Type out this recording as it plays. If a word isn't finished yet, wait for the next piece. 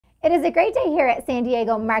It is a great day here at San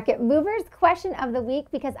Diego Market Movers. Question of the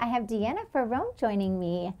week, because I have Deanna Faraone joining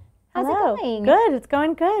me. How's it going? Good. It's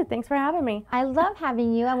going good. Thanks for having me. I love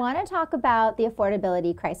having you. I want to talk about the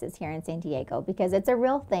affordability crisis here in San Diego because it's a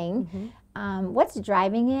real thing. What's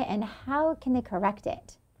driving it and how can they correct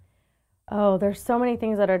it? Oh, there's so many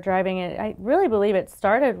things that are driving it. I really believe it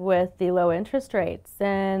started with the low interest rates,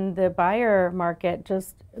 and the buyer market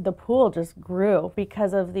the pool just grew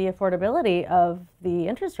because of the affordability of the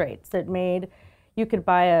interest rates. It made you could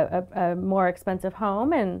buy a more expensive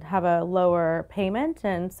home and have a lower payment,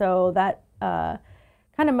 and so that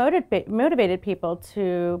kind of motivated people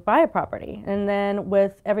to buy a property. And then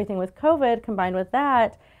with everything with COVID combined with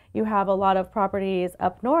that, you have a lot of properties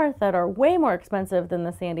up north that are way more expensive than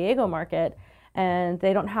the San Diego market, and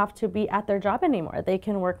they don't have to be at their job anymore. They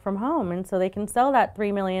can work from home, and so they can sell that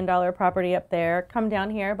 $3 million property up there, come down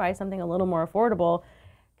here, buy something a little more affordable,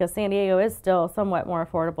 because San Diego is still somewhat more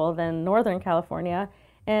affordable than Northern California.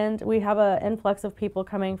 And we have an influx of people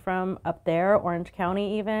coming from up there, Orange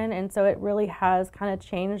County even, and so it really has kind of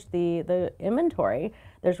changed the inventory.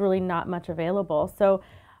 There's really not much available. So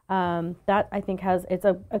that I think it's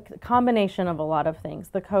a combination of a lot of things: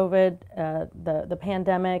 the COVID, the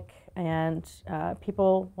pandemic, and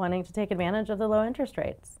people wanting to take advantage of the low interest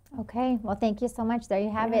rates. Okay, well, thank you so much. There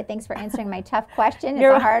you have it. Thanks for answering my tough question. It's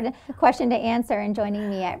a hard question to answer, and joining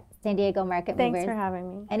me at San Diego Market Movers. Thanks for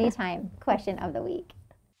having me. Anytime. Question of the week.